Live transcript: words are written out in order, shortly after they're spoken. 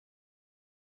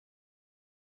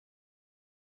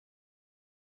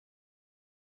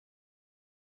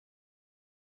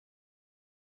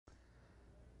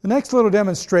The next little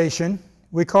demonstration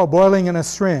we call boiling in a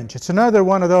syringe. It's another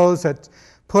one of those that's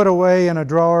put away in a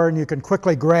drawer and you can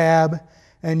quickly grab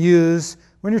and use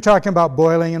when you're talking about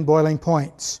boiling and boiling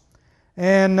points.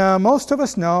 And most of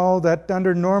us know that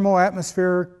under normal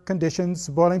atmospheric conditions,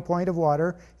 the boiling point of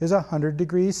water is 100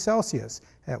 degrees Celsius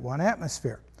at 1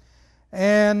 atmosphere.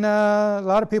 And a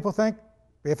lot of people think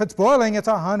if it's boiling, it's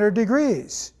 100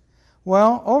 degrees.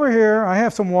 Well, over here I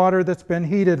have some water that's been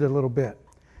heated a little bit.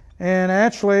 And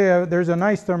actually there's a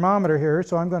nice thermometer here,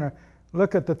 so I'm going to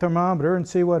look at the thermometer and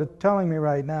see what it's telling me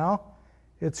right now.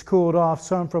 It's cooled off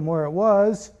some from where it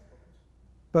was,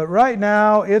 but right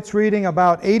now it's reading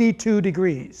about 82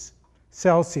 degrees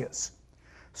Celsius.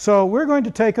 So we're going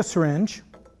to take a syringe,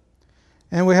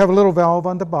 and we have a little valve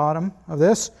on the bottom of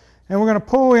this, and we're going to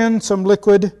pull in some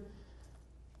liquid.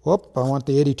 Whoop, I want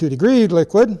the 82 degree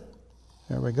liquid.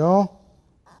 There we go.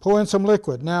 Pull in some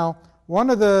liquid. Now, one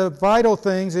of the vital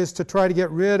things is to try to get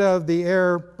rid of the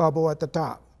air bubble at the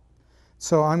top.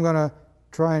 So I'm going to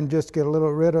try and just get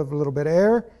rid of a little bit of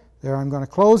air. There, I'm going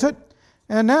to close it.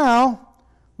 And now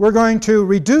we're going to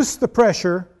reduce the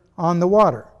pressure on the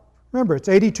water. Remember, it's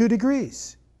 82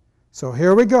 degrees. So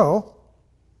here we go.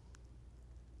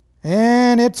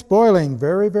 And it's boiling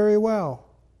very, very well.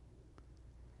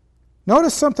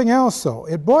 Notice something else, though.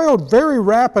 It boiled very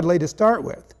rapidly to start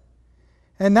with.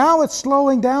 And now it's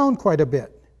slowing down quite a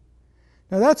bit.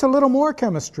 Now that's a little more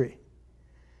chemistry.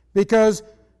 Because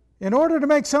in order to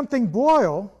make something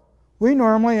boil, we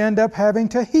normally end up having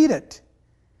to heat it.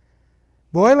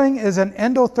 Boiling is an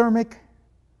endothermic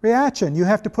reaction. You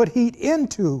have to put heat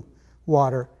into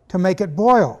water to make it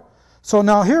boil. So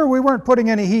now here we weren't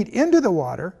putting any heat into the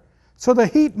water, so the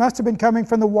heat must have been coming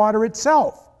from the water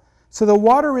itself. So the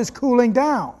water is cooling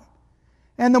down.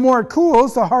 And the more it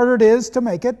cools, the harder it is to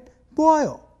make it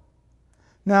boil.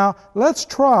 Now let's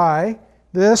try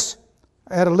this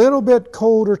at a little bit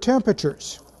colder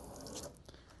temperatures.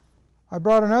 I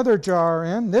brought another jar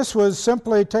in. This was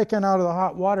simply taken out of the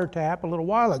hot water tap a little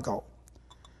while ago.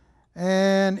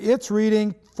 And it's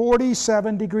reading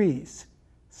 47 degrees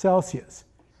Celsius.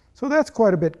 So that's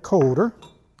quite a bit colder.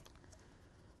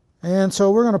 And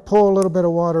so we're going to pull a little bit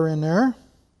of water in there.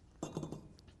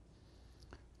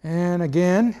 And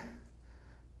again,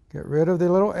 get rid of the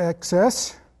little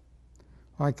excess,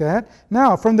 like that.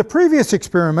 Now, from the previous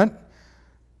experiment,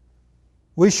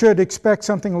 we should expect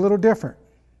something a little different.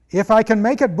 If I can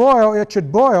make it boil, it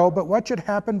should boil, but what should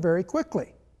happen very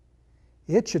quickly?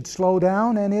 It should slow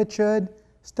down and it should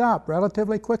stop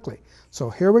relatively quickly. So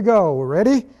here we go. We're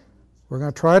ready? We're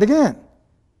going to try it again.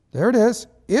 There it is.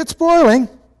 It's boiling,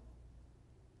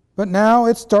 but now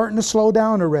it's starting to slow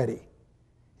down already.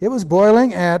 It was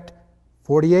boiling at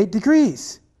 48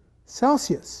 degrees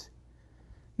Celsius.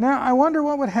 Now, I wonder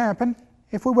what would happen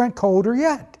if we went colder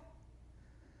yet.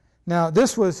 Now,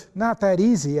 this was not that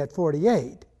easy at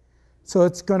 48, so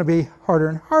it's going to be harder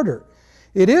and harder.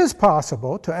 It is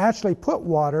possible to actually put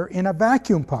water in a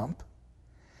vacuum pump,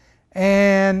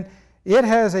 and it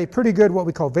has a pretty good what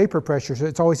we call vapor pressure, so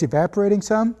it's always evaporating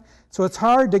some, so it's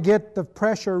hard to get the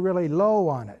pressure really low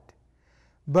on it.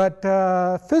 But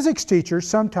physics teachers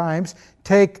sometimes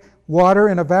take water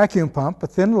in a vacuum pump, a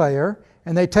thin layer,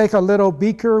 and they take a little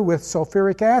beaker with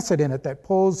sulfuric acid in it that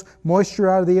pulls moisture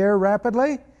out of the air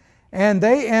rapidly, and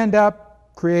they end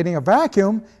up creating a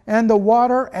vacuum, and the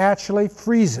water actually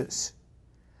freezes.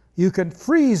 You can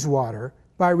freeze water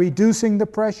by reducing the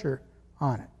pressure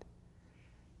on it.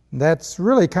 That's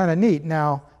really kind of neat.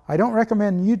 Now, I don't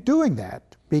recommend you doing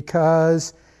that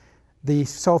because the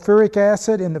sulfuric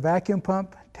acid in the vacuum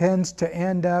pump tends to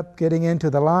end up getting into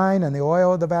the line and the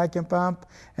oil of the vacuum pump,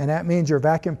 and that means your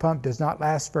vacuum pump does not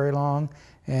last very long,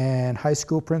 and high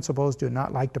school principals do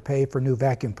not like to pay for new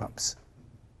vacuum pumps.